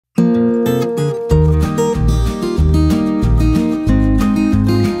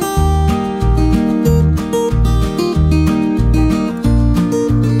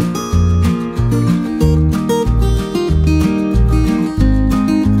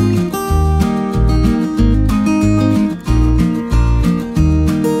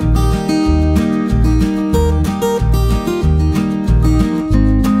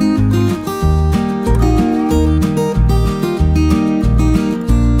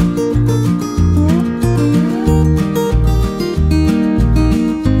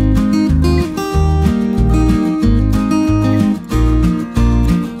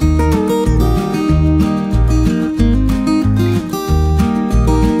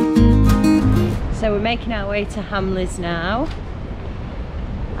making our way to Hamleys now.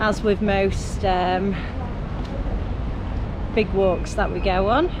 As with most big walks that we go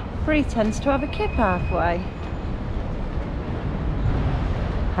on, Bree tends to have a kip halfway.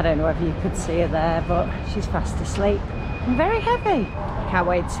 I don't know whether you could see her there, but she's fast asleep and very heavy. Can't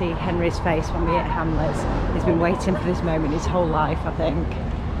wait to see Henry's face when we hit Hamleys. He's been waiting for this moment his whole life, I think.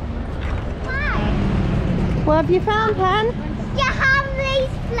 What have you found, Hen? The Hamleys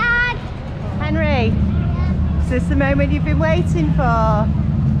flag. Henry, is this the moment you've been waiting for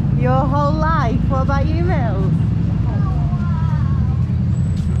your whole life? What about you, Mills?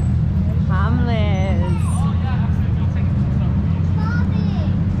 Hamleys.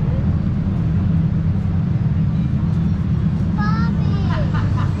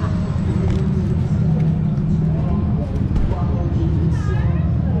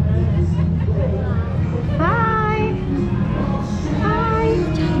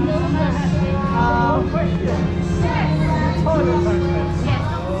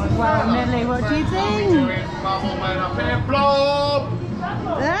 Well, Millie, what do you think?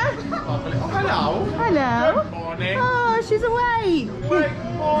 Hello. Hello. Good morning. Oh, she's awake. Good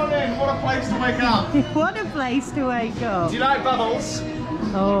morning. What a place to wake up. What a place to wake up. Do you like bubbles?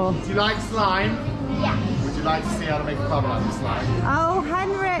 Oh. Do you like slime? Yeah. Would you like to see how to make a bubble out of slime? Oh,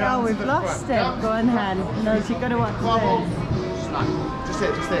 Henry. Come Oh, we've to the lost front. him. Come. Go on, Hen. No, you've got to watch Bubble. this. Slime. Just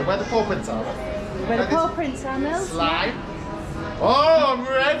here. Where the paw prints are. Where the paw prints are, Mills? Slime. Oh, I'm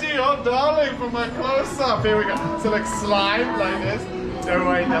ready. Oh, darling, for my close-up. Here we go. So like slime, like this. Don't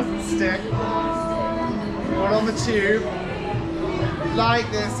worry, it doesn't stick. One on the tube. Like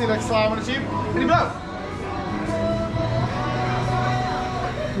this. See, like slime on the tube. And you blow.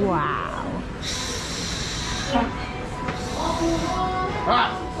 Wow.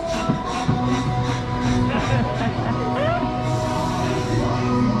 Right.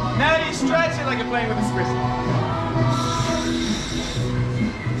 Now you stretch it like you're playing with a squishy.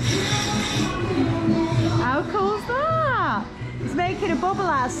 How cool's that? It's making a bubble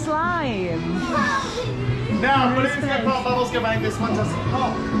out of slime. Now, balloons get pop, bubbles get bang. This one doesn't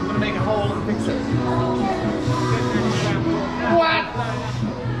pop. I'm gonna make a hole and fix it. What?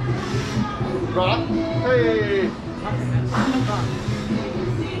 Right. Hey.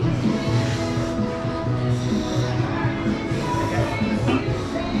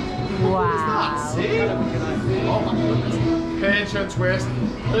 Wow. See? Oh my goodness. Pinch and twist.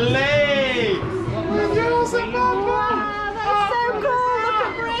 Lay. Wow, that's so cool. Look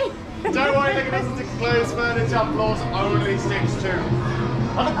at Bree. Don't worry, look at this. It's closed furniture. Floors only 6'2".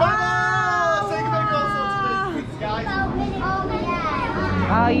 And the bubbles! Take a big one, guys.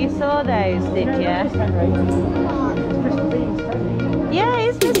 Oh, you saw those, did you? Yeah,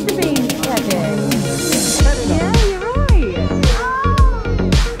 it's Mr. Bean's teddy. Yeah, you're right.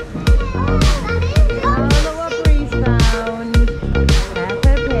 Oh, look what Bree's found.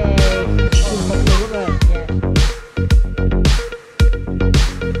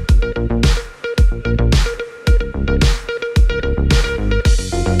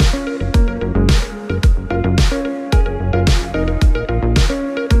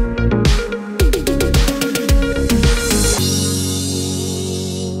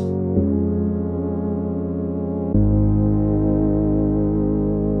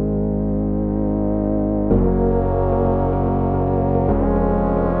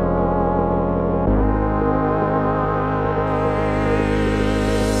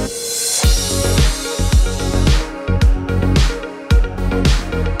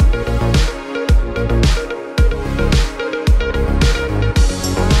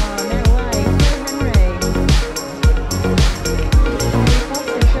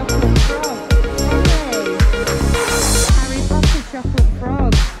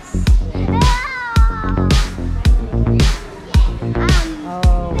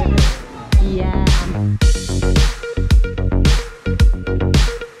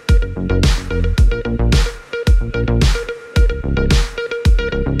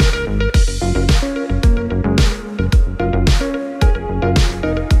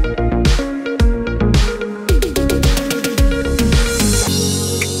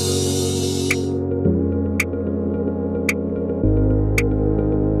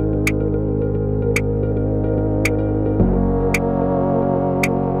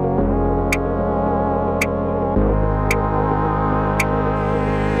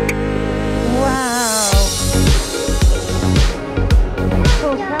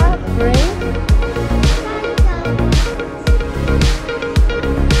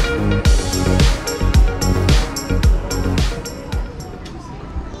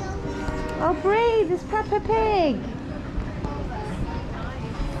 Peppa Pig.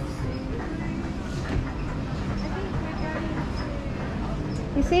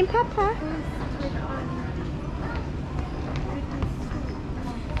 You seen Peppa?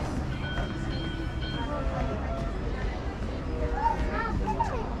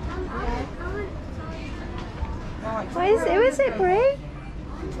 What is it? Who is it, Brie?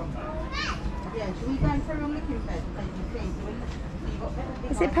 Yeah, should we go for a looking bed?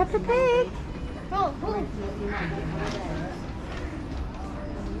 Is it Peppa Pig? Oh,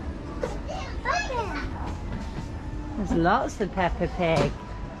 There's lots of Peppa Pig.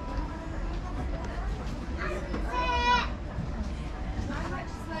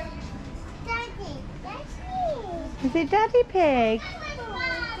 Is it Daddy Pig?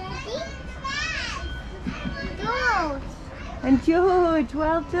 And George,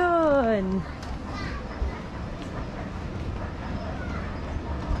 well done.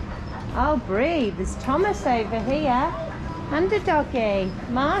 Oh, Brie, there's Thomas over here. And a doggy,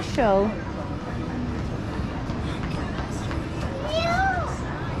 Marshall.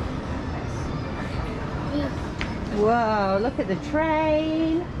 Whoa, look at the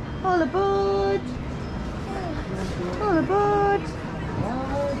train. All aboard. All aboard.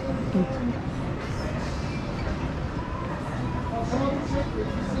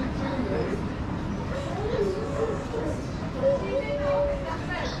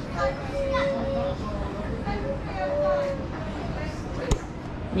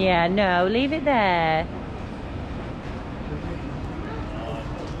 Yeah, no, leave it there.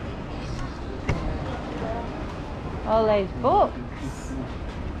 All those books.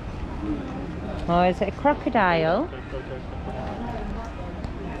 Oh, is it a crocodile?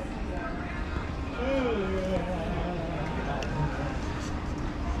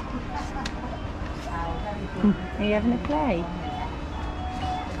 Are you having a play?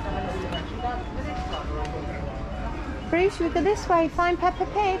 Bree, should we go this way? Find Peppa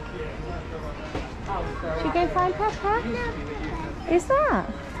Pig? Should we go find Peppa? Is that?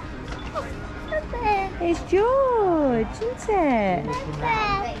 It's George, isn't it? Is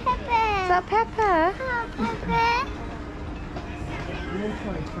that Peppa?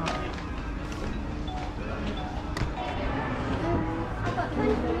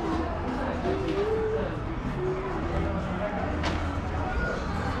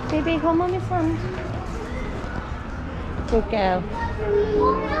 Baby, hold Mummy's hand. Good girl.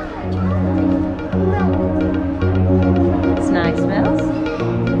 It's nice, Mills.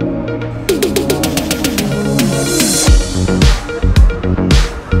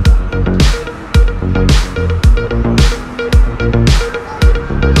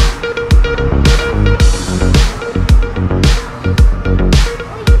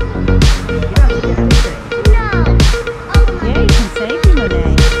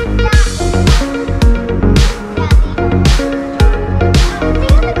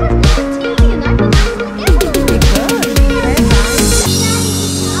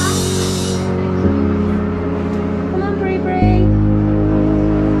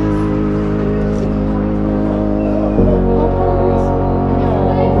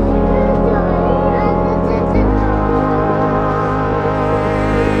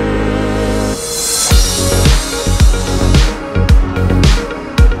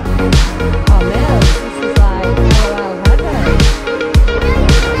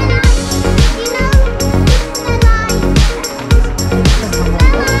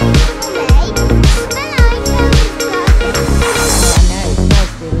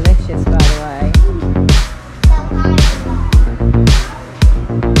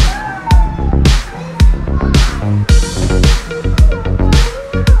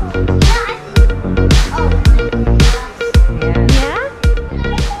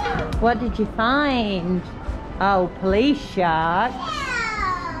 What did you find? Oh, police shark. I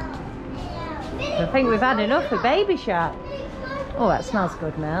think we've had enough with baby shark. Oh, that smells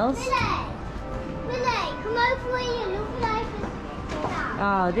good, Mills.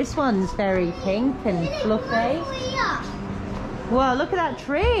 Oh, this one's very pink and fluffy. Whoa, look at that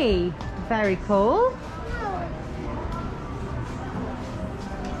tree. Very cool.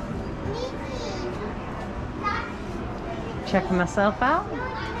 Checking myself out.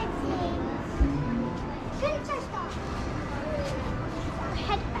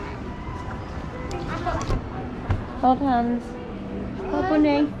 Hold hands. Oh,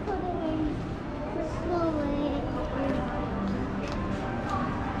 bunny.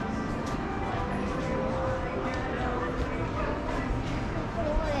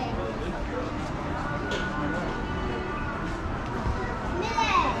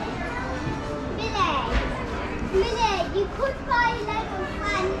 You could buy Lego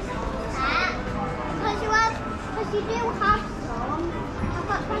friends set because you do have some. I've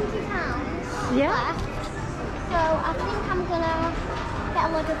got £20 Yeah. left, so I think I'm gonna get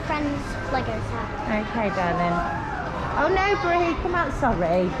a lot of friends Legos out. Okay, darling. Oh no, Brie, come out,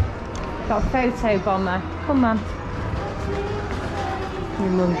 sorry. Got a photo bomber. Come on. You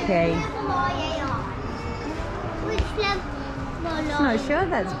monkey. Which level? I'm not sure,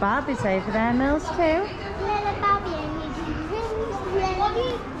 that's Barbie's over there, Mills too. Little Barbie and you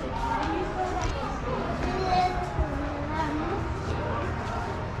ready?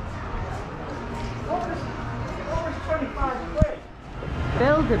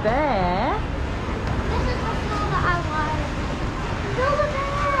 Build a bear. This is the floor that I want. Build a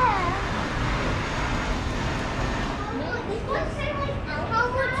bear. How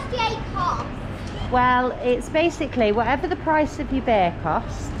much do they cost? Well, it's basically whatever the price of your bear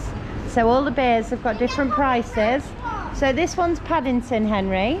costs. So all the bears have got different prices. So this one's Paddington,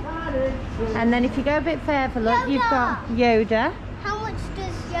 Henry. And then if you go a bit further, look, you've got Yoda. How much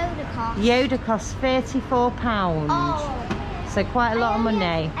does Yoda cost? Yoda costs £34. Oh. So quite a lot of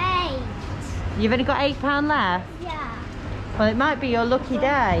money. 8. You've only got £8 left? Yeah. Well, it might be your lucky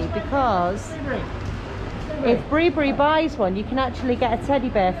day because if Brie buys one, you can actually get a teddy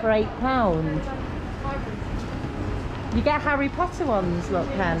bear for £8. You get Harry Potter ones, look,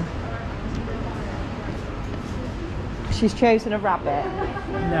 Ken. She's chosen a rabbit.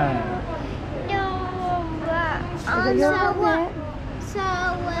 No.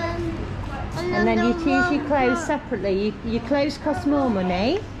 And then you choose your clothes separately. Your clothes cost more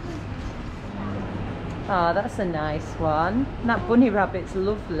money. Oh, that's a nice one. That bunny rabbit's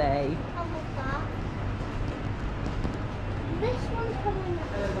lovely. This one's coming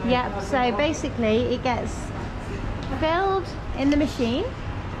up. Yep, so basically it gets filled in the machine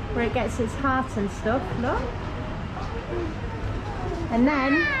where it gets its heart and stuff, look. And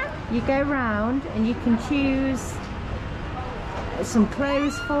then you go round and you can choose some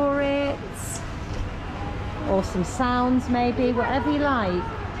clothes for it or some sounds maybe, whatever you like.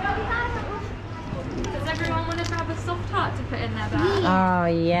 Does everyone want to grab a soft heart to put in their bag? Oh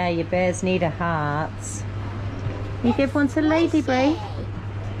yeah, your bears need a heart. You give one to Lady Brie.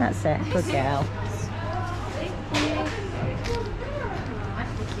 That's it, good girl.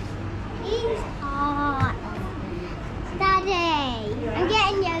 He's hot. Daddy, I'm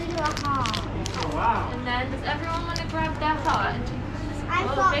getting Yoda a heart. And then does everyone want to grab their heart?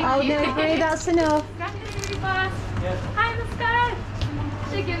 I've got. thank Oh you. no, Brie, that's enough. Grab it really fast. High in the sky.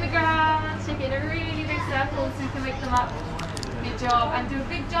 Shake it in the ground. Shake it in a really big circle so you can make them up. Good job. And do a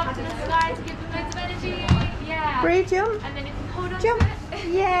big jump to the sky to give them loads of energy. Yeah. Brie, jump. And then if you hold on Jump. to it.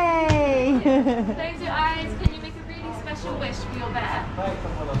 Yay! Close your eyes. Can you make a really special wish for your bear?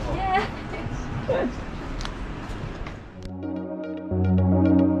 Yeah.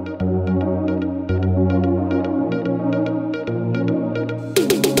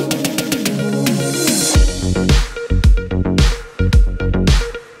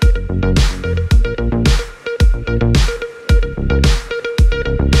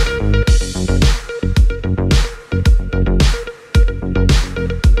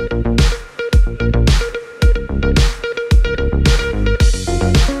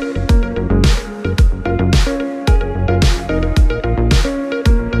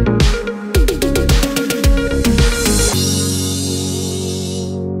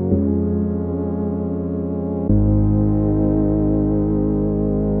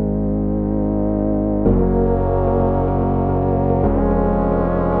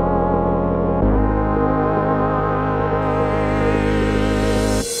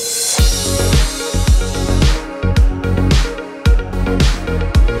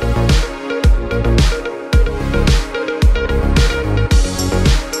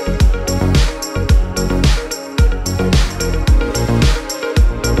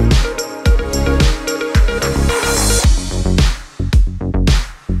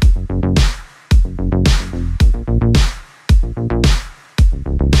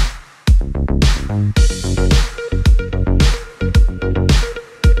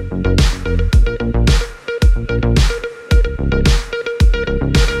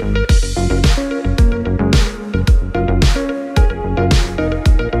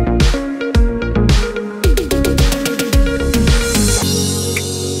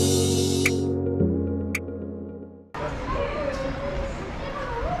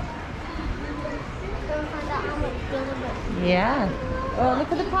 Yeah. Oh,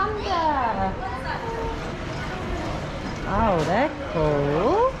 look at the panda. Oh, they're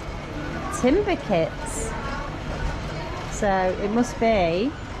cool. Timber kits. So it must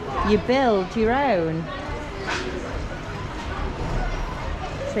be you build your own.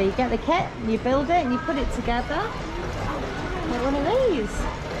 So you get the kit, you build it and you put it together. Like one of these.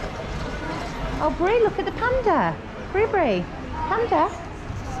 Oh, Brie, look at the panda. Brie, panda.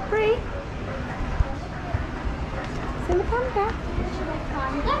 Bree? See the panda?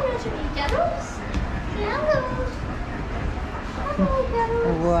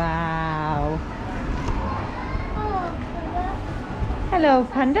 Wow. Hello,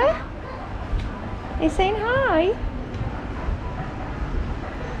 panda. Are you saying hi?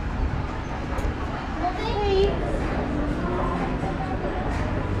 Hey.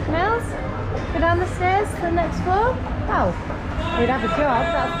 Smells? Go down the stairs to the next floor? Oh, we'd have a job.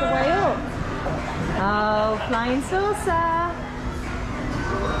 That's the way up. Oh, flying saucer.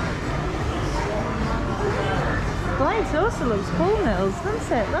 Flying saucer looks cool, Mills,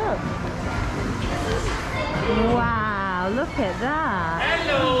 doesn't it? Look. Wow, look at that.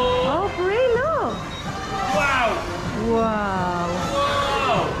 Hello! Oh, Brie, look. Wow! Wow.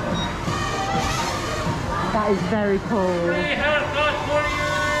 Wow! That is very cool. Free haircut for you!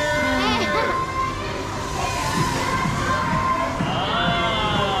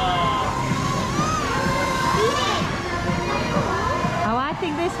 Oh, I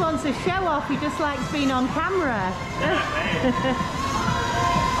think this one's a show off. He just likes being on camera.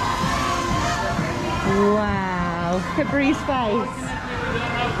 Wow. Look at Bree's face.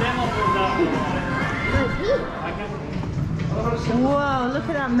 Whoa, look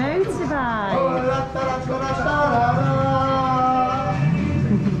at that motorbike.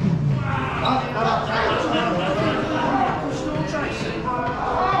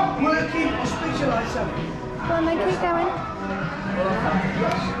 Go on then, keep going.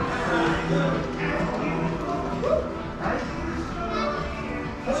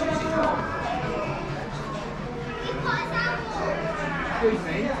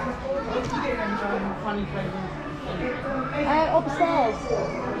 Upstairs.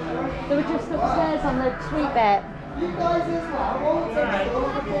 They were just upstairs on the sweet bit. You guys as well.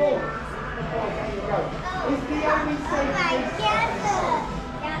 It's the only safe place.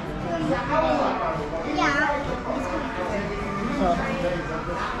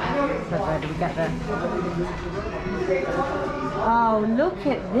 So where do we get there? Oh, look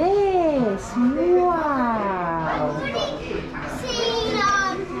at this! Wow!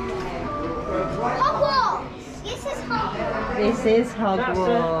 Hogwarts. This is Hogwarts. This is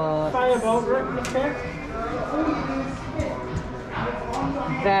Hogwarts. Firebolt, okay?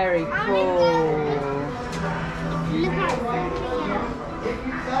 Very cool.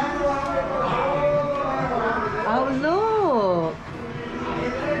 Oh, look!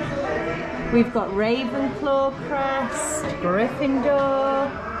 We've got Ravenclaw crest, Gryffindor,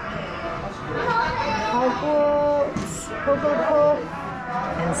 Hogwarts, Hufflepuff,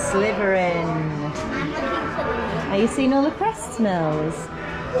 and Slytherin. Are you seeing all the crests, Mills?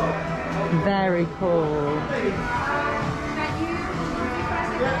 Very cool.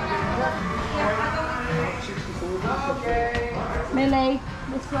 Millie,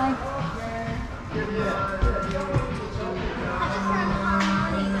 this way.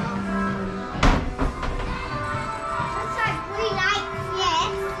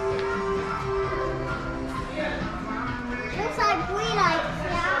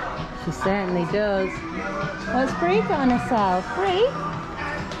 She certainly does. What's Brie got on herself? Brie?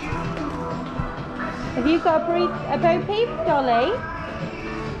 Have you got a Bo Peep dolly?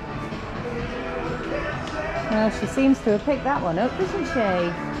 Well, she seems to have picked that one up, doesn't she?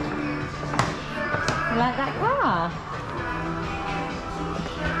 You like that car?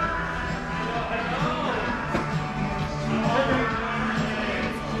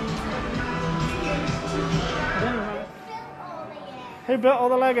 Who built all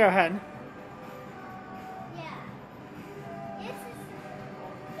the Lego, Hen? Yeah. It's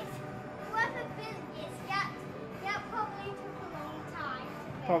whoever built this, that probably took a long time.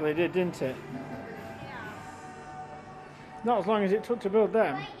 Probably did, didn't it? Yeah. Not as long as it took to build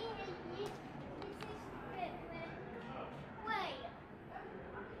them. Wait.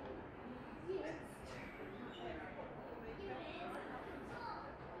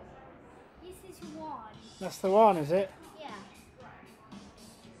 This is one. That's the one, is it? Yeah.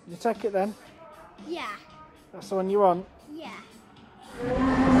 You take it then? Yeah. That's the one you want? Yeah.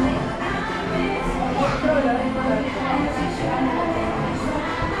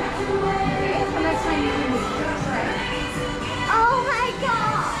 Oh my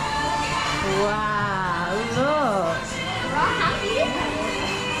god! Wow, look!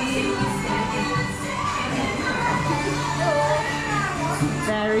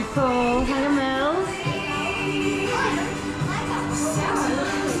 Very cool. Hang on, Mills.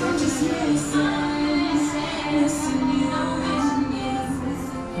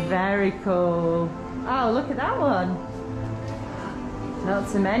 Very cool. Oh, look at that one. Not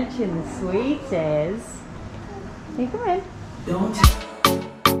to mention the sweeties. You come in. Don't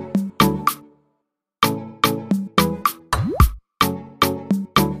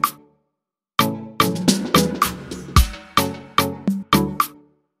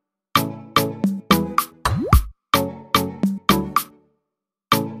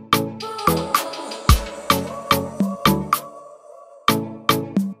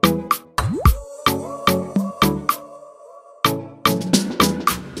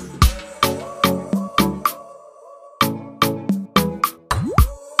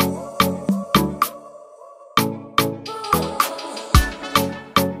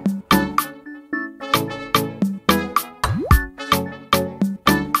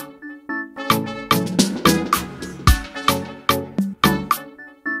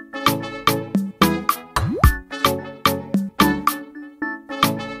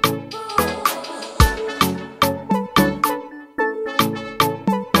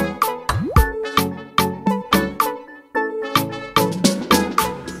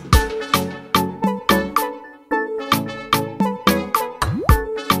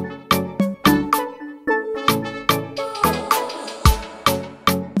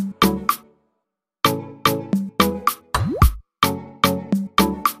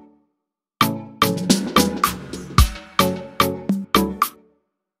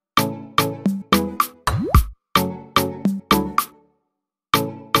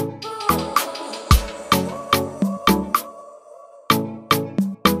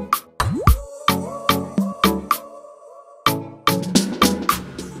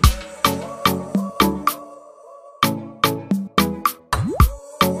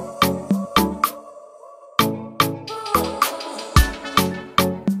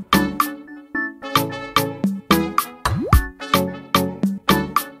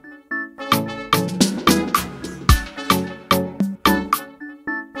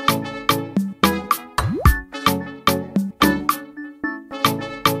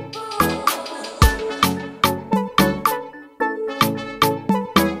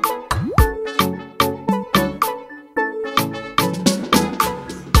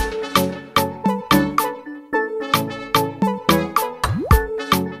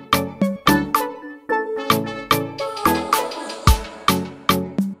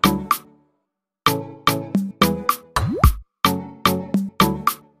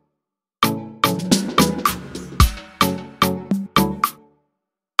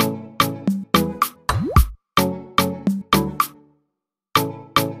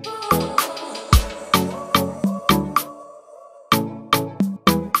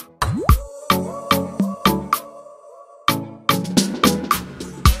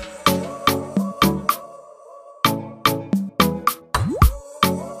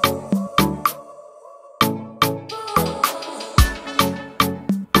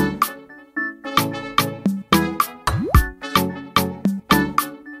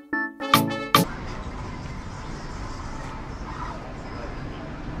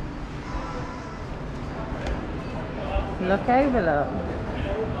Look, overlook.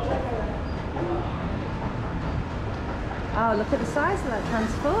 Oh, look at the size of that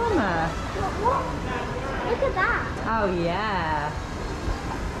transformer. What? Look at that. Oh, yeah.